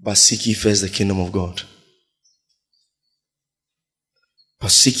 But seek ye first the kingdom of God.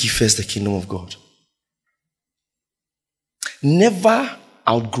 But seek ye first the kingdom of God. Never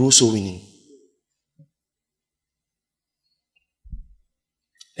outgrow soul winning.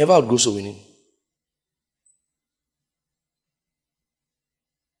 Never outgrow soul winning.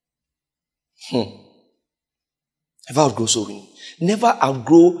 Never outgrow soul winning. Never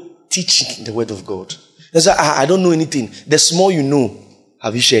outgrow teaching the word of God. I don't know anything. The small you know,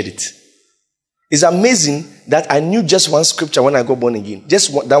 have you shared it? It's amazing that I knew just one scripture when I got born again.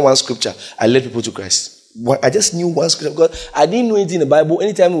 Just that one scripture, I led people to Christ. I just knew one scripture because I didn't know anything in the Bible.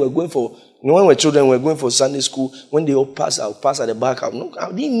 Anytime we were going for, when we were children, we were going for Sunday school. When they all pass, I'll pass at the back. I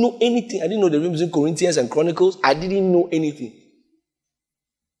didn't know anything. I didn't know the difference between Corinthians and Chronicles. I didn't know anything.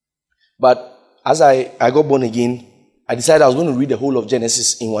 But as I got born again, I decided I was going to read the whole of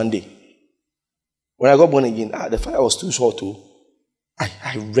Genesis in one day. When I got born again, the fire was too short too.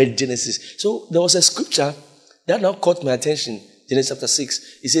 I read Genesis. So there was a scripture that now caught my attention. Genesis chapter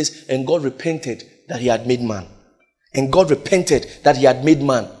 6. It says, and God repented that he had made man. And God repented that he had made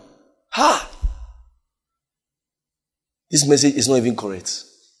man. This message is not even correct.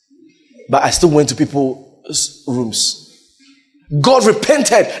 But I still went to people's rooms. God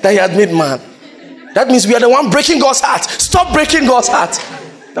repented that he had made man. That means we are the one breaking God's heart. Stop breaking God's heart.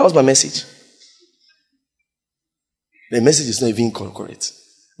 That was my message. The message is not even correct.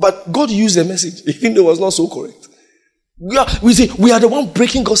 But God used the message, even though it was not so correct. We say, we are the one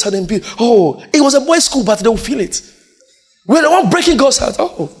breaking God's heart and be, it was a boys' school, but they will feel it. We are the one breaking God's heart.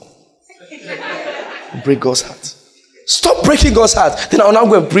 Break God's heart. Stop breaking God's heart. Then I'll now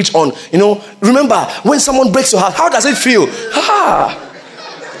go and preach on. Remember, when someone breaks your heart, how does it feel?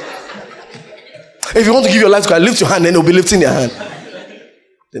 If you want to give your life to God, lift your hand, then they'll be lifting their hand.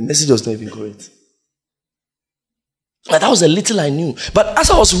 The message was not even correct. But that was a little I knew. But as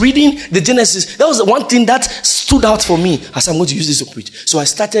I was reading the Genesis, that was the one thing that stood out for me as I'm going to use this to preach. So I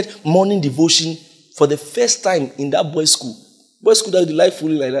started morning devotion for the first time in that boys' school. Boys' school that life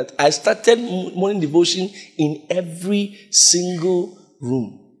fully like that. I started morning devotion in every single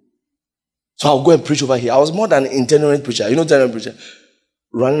room. So I'll go and preach over here. I was more than an itinerant preacher. Itinerant preacher?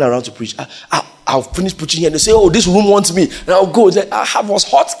 Running around to preach. I'll finish preaching here. They say, this room wants me. And I'll go. I was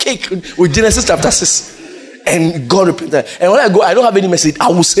hot cake with Genesis chapter 6. And God repented. And when I go, I don't have any message. I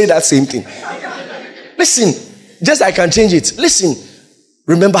will say that same thing. Listen, just I can change it. Listen,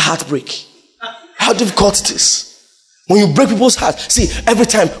 remember heartbreak. How difficult it is. When you break people's hearts. See, every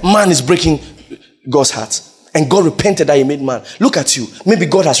time man is breaking God's heart. And God repented that he made man. Look at you. Maybe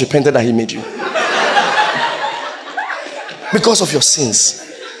God has repented that he made you. Because of your sins.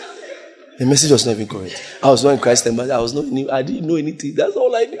 The message was not even correct. I was not in Christ, but I didn't know anything. That's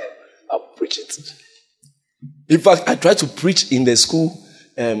all I knew. I'll preach it. In fact, I tried to preach in the school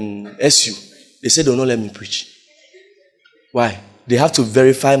SU. They said they will not let me preach. Why? They have to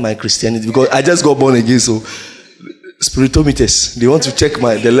verify my Christianity because I just got born again. So spiritometers, they want to check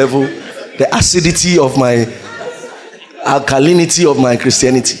the level, the acidity of my alkalinity of my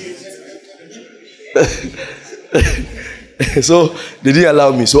Christianity. So they didn't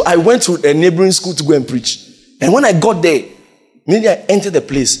allow me. So I went to a neighboring school to go and preach. And when I got there, immediately I entered the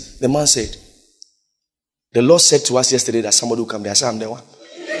place, the man said, the Lord said to us yesterday that somebody will come there. I said, I'm the one.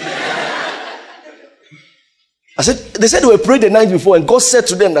 They said they were praying the night before, and God said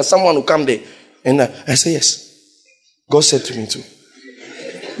to them that someone will come there. And I said, yes. God said to me too.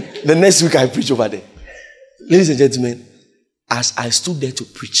 The next week I preached over there. Ladies and gentlemen, as I stood there to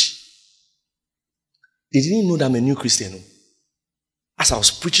preach, they didn't know that I'm a new Christian. As I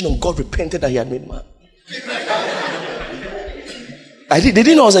was preaching on, God repented that he had made man. They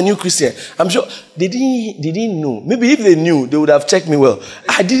didn't know I was a new Christian. I'm sure they didn't know. Maybe if they knew, they would have checked me well.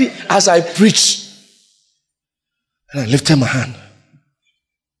 I did it as I preached. And I lifted my hand.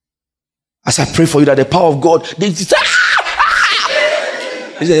 As I pray for you that the power of God, they said,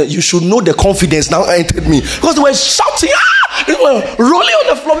 you should know the confidence now entered me. Because they were shouting, they were rolling on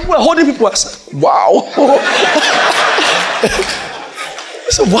the floor, people were holding people. I said, wow. I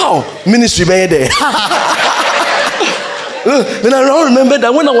said, wow, ministry man there. Then I now remember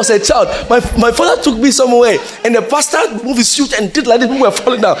that when I was a child, my father took me somewhere and the pastor moved his suit and did like this, people were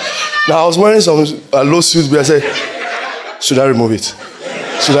falling down. Now I was wearing some low suits, but I said, should I remove it?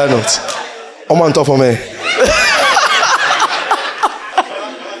 Should I not? I'm on top of me.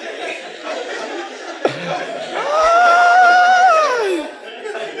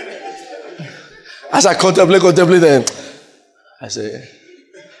 As I contemplate, I say,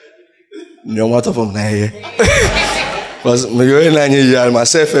 no matter from now. Because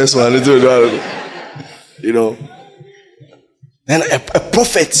myself first one, you know. And a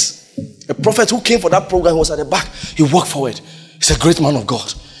prophet who came for that program was at the back. He walked forward. He's a great man of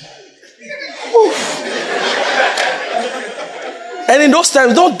God. And in those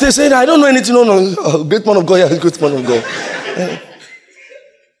times, don't they say, I don't know anything. No. Great man of God, yeah, great man of God.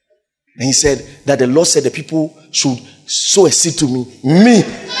 And he said that the Lord said the people should sow a seed to me. Me.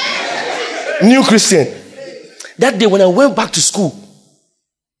 New Christian. That day when I went back to school,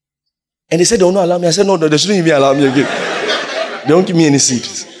 and they said they will not allow me. I said, no, they shouldn't even allow me again. They don't give me any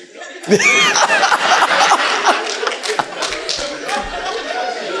seeds.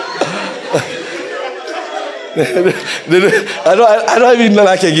 I don't even know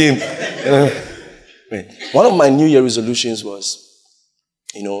like again. One of my New Year resolutions was,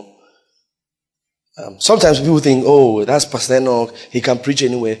 sometimes people think, oh, that's Pastor Enoch, he can preach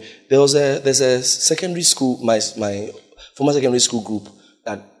anywhere. There's a secondary school, my former secondary school group,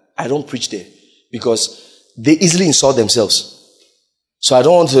 that I don't preach there because they easily insult themselves. So I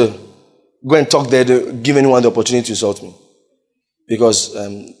don't want to go and talk there to give anyone the opportunity to insult me because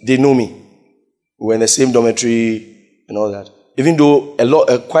they know me. We're in the same dormitory and all that. Even though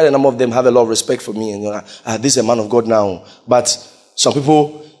quite a number of them have a lot of respect for me and this is a man of God now. But some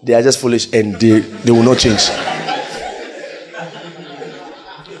people, they are just foolish and they will not change.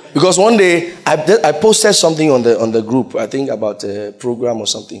 Because one day I posted something on the group, I think about a program or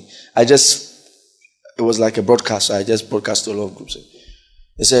something. It was like a broadcast, so I just broadcast to a lot of groups.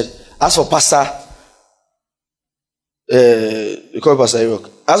 He said, as for Pastor, you call Pastor Enoch.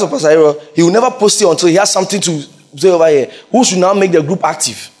 As for Pastor Enoch, he will never post it until he has something to say over here. Who should now make the group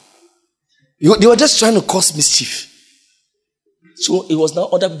active? They were just trying to cause mischief. So it was now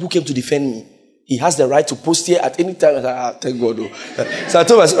other people came to defend me. He has the right to post here at any time. I said, thank God. So I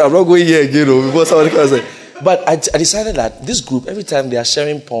told myself, I'm not going here again. Before somebody can say. But I decided that this group, every time they are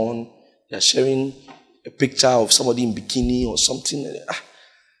sharing porn, they are sharing a picture of somebody in bikini or something.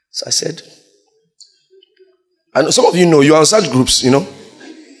 So I said, I know some of you know, you are in such groups,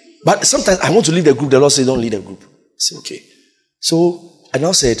 But sometimes I want to lead the group. The Lord said, don't lead the group. I said, okay. So I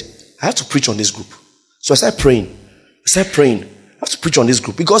now said, I have to preach on this group. So I started praying. I have to preach on this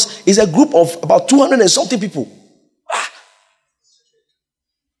group because it's a group of about 200 and something people.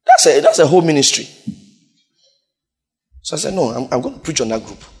 That's a whole ministry. So I said, no, I'm going to preach on that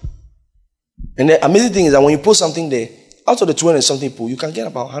group. And the amazing thing is that when you post something there, out of the 200 and something people, you can get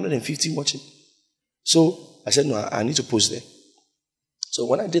about 150 watching. So I said, no, I need to post there. So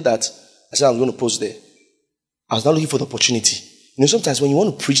when I did that, I said I was going to post there. I was now looking for the opportunity. Sometimes when you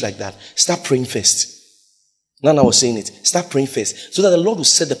want to preach like that, start praying first. Nana was saying it. Start praying first so that the Lord will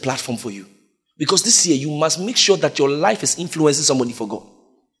set the platform for you. Because this year, you must make sure that your life is influencing somebody for God.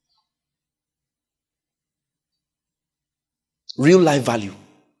 Real life value.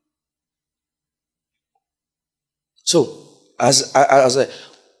 So, as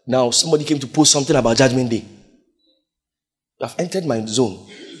now somebody came to post something about Judgment Day. I've entered my zone.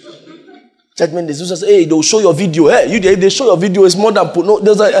 Judgment Day. Says, hey, they'll show your video. Hey, if they show your video, it's more than no.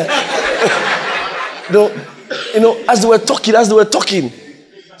 There's no. as they were talking,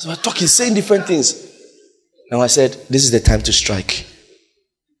 saying different things. Now I said, this is the time to strike.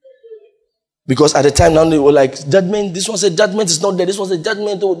 Because at the time now they were like, judgment, this one said judgment is not there, this one said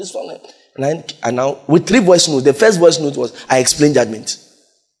judgment, oh, this one. And now with 3 voice notes, the first voice note was, I explained judgment.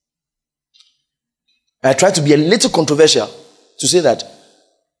 I tried to be a little controversial to say that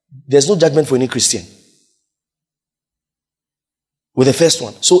there's no judgment for any Christian. With the first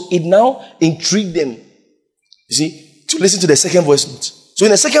one. So it now intrigued them, you see, to listen to the second voice note. So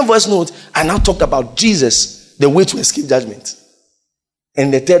in the second voice note, I now talked about Jesus, the way to escape judgment.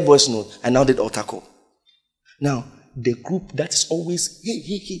 And the third voice note, I now did altar call. Now, the group that is always,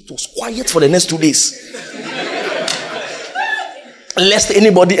 it was quiet for the next 2 days. Lest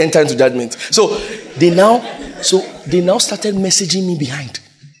anybody enter into judgment. So they now started messaging me behind.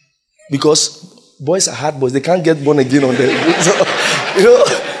 Because boys are hard boys, they can't get born again on them. So,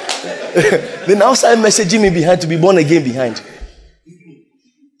 they now started messaging me behind to be born again behind.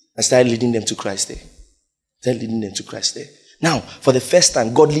 I started leading them to Christ there. Now, for the first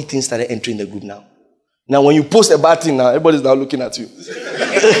time, godly things started entering the group now. Now, when you post a bad thing now, everybody's now looking at you.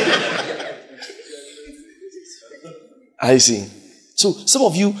 Are you seeing? So, some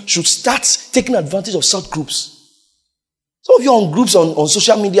of you should start taking advantage of such groups. Some of you are on groups on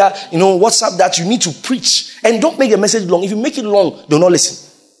social media, WhatsApp, that you need to preach. And don't make the message long. If you make it long, they'll not listen.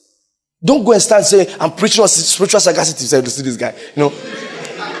 Don't go and start saying, I'm preaching on spiritual sagacity. Say, to see this guy.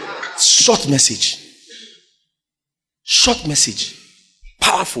 Short message.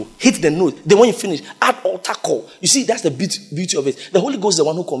 Powerful. Hit the note. Then when you finish, add altar call. You see, that's the beauty of it. The Holy Ghost is the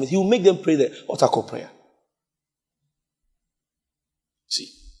one who comes. He will make them pray the altar call prayer. See,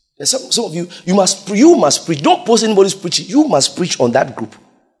 there's some of you, you must preach. Don't post anybody's preaching. You must preach on that group.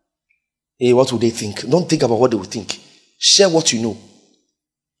 Hey, what would they think? Don't think about what they will think. Share what you know.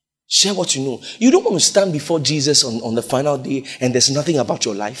 You don't want to stand before Jesus on the final day and there's nothing about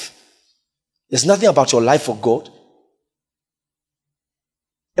your life. There's nothing about your life for God.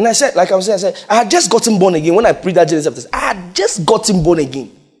 And I said, I had just gotten born again. When I preached that Genesis, I had just gotten born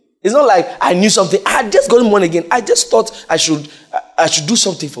again. It's not like I knew something. I had just gotten born again. I just thought I should do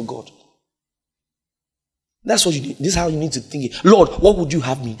something for God. That's what you need. This is how you need to think. Lord, what would you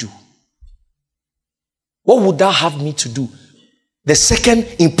have me do? What would thou have me to do? The second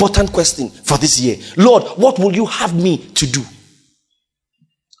important question for this year. Lord, what will you have me to do?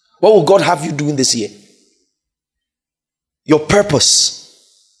 What will God have you do in this year? Your purpose.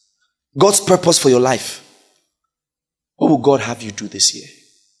 God's purpose for your life. What will God have you do this year?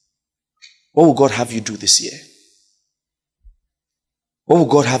 What will God have you do this year? What will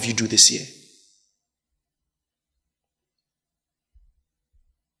God have you do this year?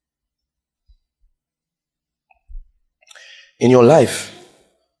 In your life,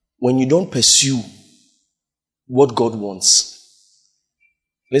 when you don't pursue what God wants,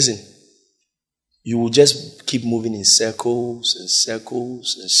 listen, you will just keep moving in circles and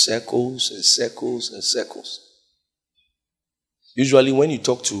circles and circles and circles and circles. Usually when you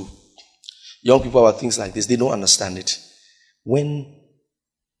talk to young people about things like this, they don't understand it. When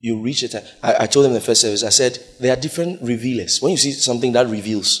you reach it, I told them in the first service, I said, there are different revealers. When you see something that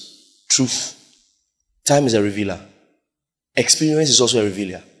reveals truth, time is a revealer. Experience is also a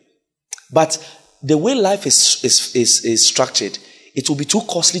revealer. But the way life is structured, it will be too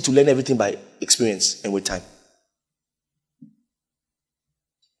costly to learn everything by experience and with time.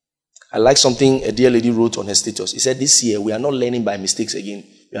 I like something a dear lady wrote on her status. He said, this year we are not learning by mistakes again.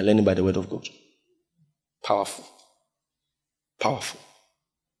 We are learning by the word of God. Powerful. Powerful.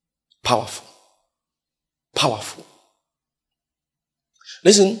 Powerful. Powerful.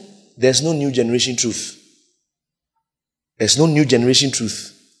 Listen, there's no new generation truth. There's no new generation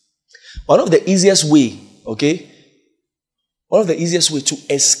truth. One of the easiest way, one of the easiest way to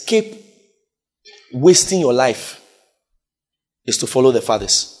escape wasting your life is to follow the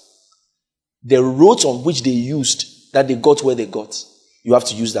fathers. The roads on which they used, that they got where they got, you have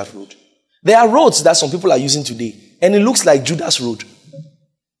to use that road. There are roads that some people are using today, and it looks like Judas road.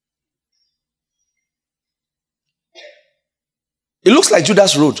 It looks like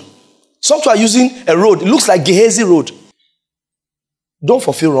Judas road. Some people are using a road, it looks like Gehazi road. Don't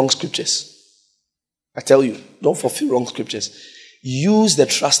fulfill wrong scriptures. I tell you, don't fulfill wrong scriptures. Use the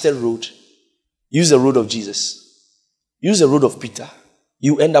trusted road. Use the road of Jesus. Use the road of Peter.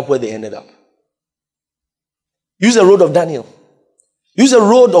 You end up where they ended up. Use the road of Daniel. Use the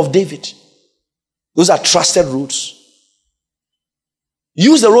road of David. Those are trusted roads.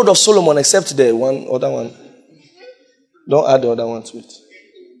 Use the road of Solomon, except the other one. Don't add the other one to it.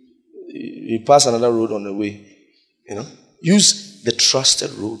 You pass another road on the way. Use the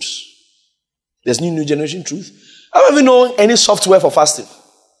trusted roads. There's new generation truth. I don't even know any software for fasting.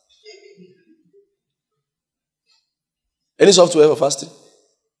 Any software for fasting?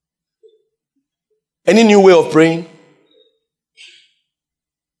 Any new way of praying?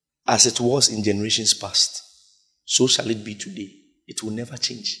 As it was in generations past, so shall it be today. It will never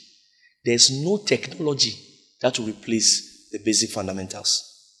change. There's no technology that will replace the basic fundamentals.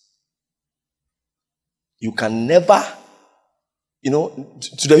 You can never,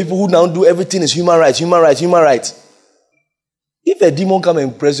 to the people who now do everything is human rights. If a demon come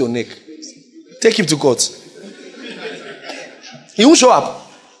and press your neck, take him to court. He won't show up.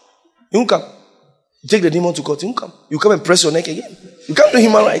 He won't come. You take the demon to court, he won't come. You come and press your neck again. You can't do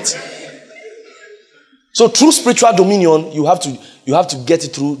human rights. So through spiritual dominion, you have to get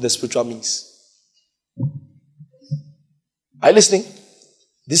it through the spiritual means. Are you listening?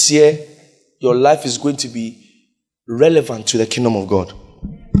 This year, your life is going to be relevant to the kingdom of God.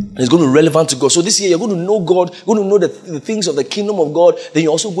 And it's going to be relevant to God. So this year, you're going to know God, you're going to know the things of the kingdom of God. Then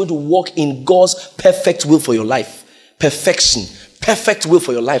you're also going to walk in God's perfect will for your life. Perfection. Perfect will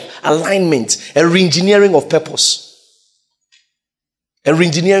for your life. Alignment. A re-engineering of purpose. A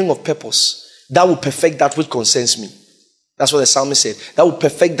re-engineering of purpose. That will perfect that which concerns me. That's what the psalmist said. That will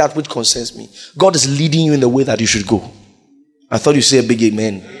perfect that which concerns me. God is leading you in the way that you should go. I thought you say a big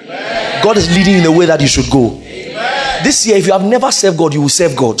amen. Amen. God is leading you in the way that you should go. Amen. This year, if you have never served God, you will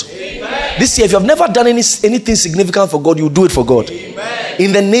serve God. Amen. This year, if you have never done anything significant for God, you will do it for God. Amen.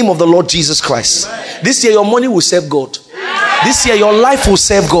 In the name of the Lord Jesus Christ. Amen. This year, your money will serve God. Amen. This year, your life will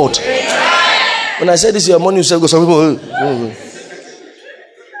serve God. Amen. When I say this year, your money will serve God, some people...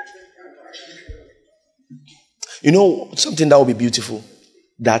 something that would be beautiful,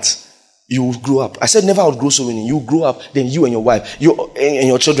 that you will grow up. I said never outgrow soul winning. You grow up, then you and your wife, you and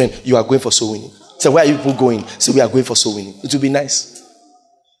your children, you are going for soul winning. So where are you people going? So we are going for soul winning. It will be nice.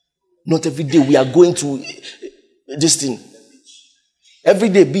 Not every day we are going to this thing. Every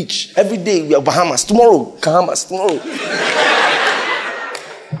day beach. Every day we are Bahamas. Tomorrow, Bahamas. Tomorrow.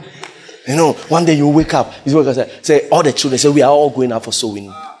 One day you wake up. Say all the children say we are all going out for soul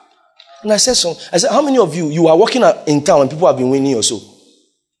winning. And I said, how many of you are working in town and people have been winning or so?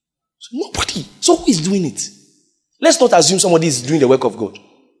 Nobody. So who is doing it? Let's not assume somebody is doing the work of God.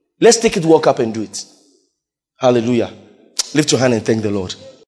 Let's take it, walk up and do it. Hallelujah. Lift your hand and thank the Lord.